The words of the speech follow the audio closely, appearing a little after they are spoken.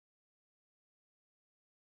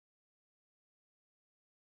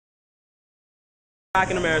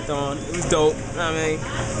Rocking the marathon. It was dope. You know what I mean?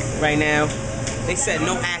 Right now, they said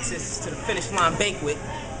no access to the finish line banquet.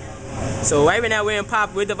 So right now we're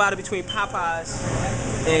divided between Popeyes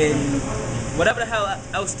and whatever the hell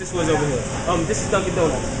else this was over here. This is Dunkin'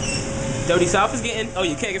 Donuts. Dirty South is getting. Oh,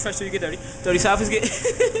 you can't get fresh till you get dirty. Dirty South is getting.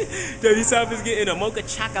 Dirty South is getting a mocha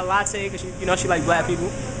chocolate latte because she like black people,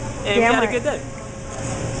 and we had a good day.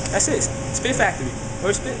 That's it. Spit Factory.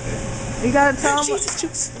 Wordspit. You gotta tell them. Jesus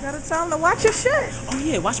juice. You gotta tell them to watch your shit. Oh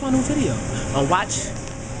yeah, watch my new video.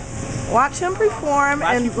 Watch him perform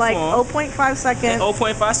in like 0.5 seconds.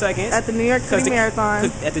 0.5 seconds at the New York City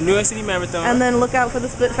Marathon. At the New York City Marathon. And then look out for the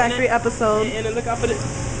Spit Factory episode. And then look out for the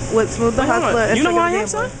with Smooth the Hustler. You know who I am,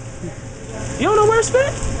 son? You don't know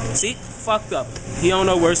Wordspit? See, fucked up. He don't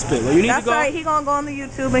know Wordspit. Well, you need to go. That's right. He gonna go on the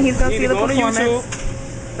YouTube and he's gonna see the performance.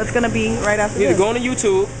 That's gonna be right after this. You need to go on the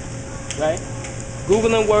YouTube, right?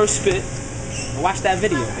 Googling Wordspit and watch that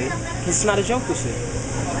video, babe. It's not a joke, this shit.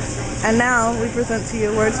 And now we present to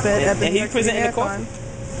you Wordspit at the New York City Marathon.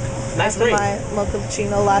 Nice ring. My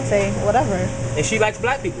mochaccino latte, whatever. And she likes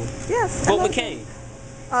black people. Yes. Vote McCain.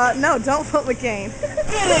 No, don't vote McCain.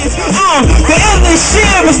 The endless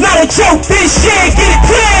shit was not a joke. This shit, get it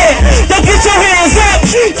clear. Don't get your hands up.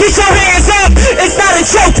 Get your hands up. It's not a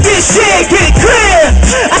joke. This shit, get it clear.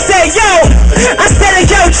 I said, yo,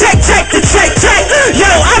 check the check. Yo,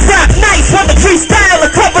 I rap nice. Want the freestyle to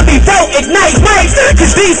cover me, don't ignite mics.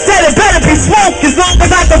 Cause these said it better be smoke. As long as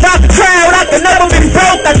I can rock the crowd, I can never be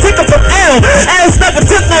broke. I take it from L. L's never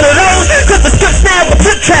took none of those. Cause the script's now a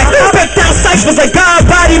flip track. Break down ciphers like God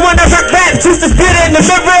body when I rock rap. Juice is bitter in the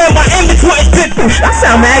mirror. My image was fit. I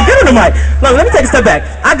sound mad good on the mic. Look, let me take a step back.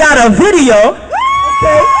 I got a video.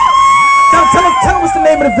 Okay. Tell them what's the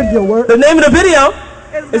name of the video, Word. The name of the video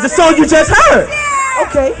is the song you just heard.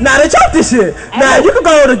 Okay. Now they joke this shit. Now you can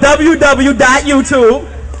go to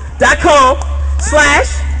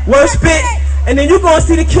www.youtube.com/Wordspit and then you're gonna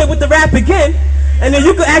see the kid with the rap again, and then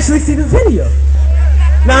you can actually see the video.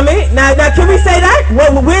 Know what I mean? Now can we say that?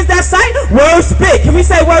 Where's that site? Wordspit. Can we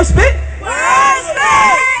say Wordspit?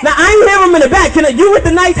 Wordspit! Now I ain't hear him in the back. You with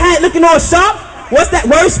the nice hat looking all sharp? What's that?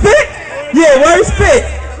 Wordspit? Yeah, Wordspit.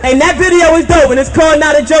 And that video is dope, and it's called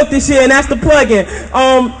Not a Joke this year, and that's the plug-in.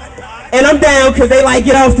 And I'm down because they like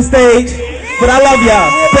get off the stage, but I love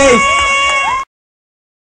y'all. Peace.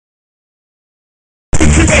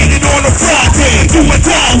 On a Friday, do a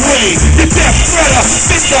down way. The death threader,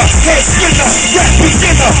 sister, head spinner, rap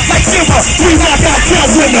beginner, like Zimmer, 3 knockout kill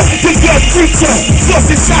winner. The blood creature, plus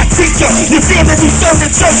a shot teacher. Your funeral serving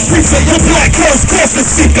church preacher. Your black curse cancer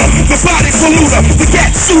seeker. The body polluter, the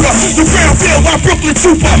gat shooter. The ground bill by Brooklyn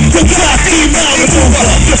trooper. The clock email maneuver.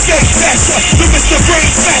 The fake fasher, the Mr. Brain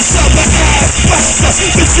Smasher. The ass buster,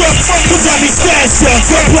 the drug funny, the dummy stasher.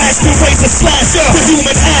 The blaster, razor slasher. The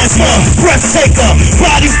human asthma, breath taker.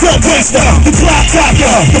 Bodies don't waster, the block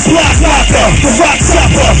topper, the block locker, the rock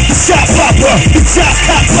chopper, the shot popper, the chop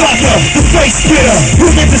cop blocker, the face spitter,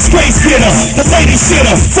 human disgrace getter, the lady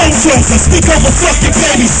shitter, phone choker, speak over fucking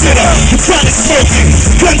babysitter, the chronic smoking,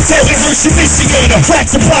 gun toting, Hershey initiator, crack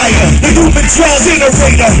supplier, the human draw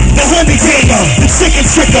generator, the honey gamer, the chicken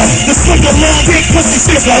tricker, the slinger long big pussy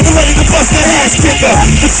sticker, the ready to bust the ass kicker,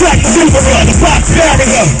 the track maneuverer, the box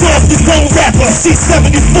barrier, the off the go rapper,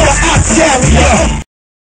 C74 ox carrier.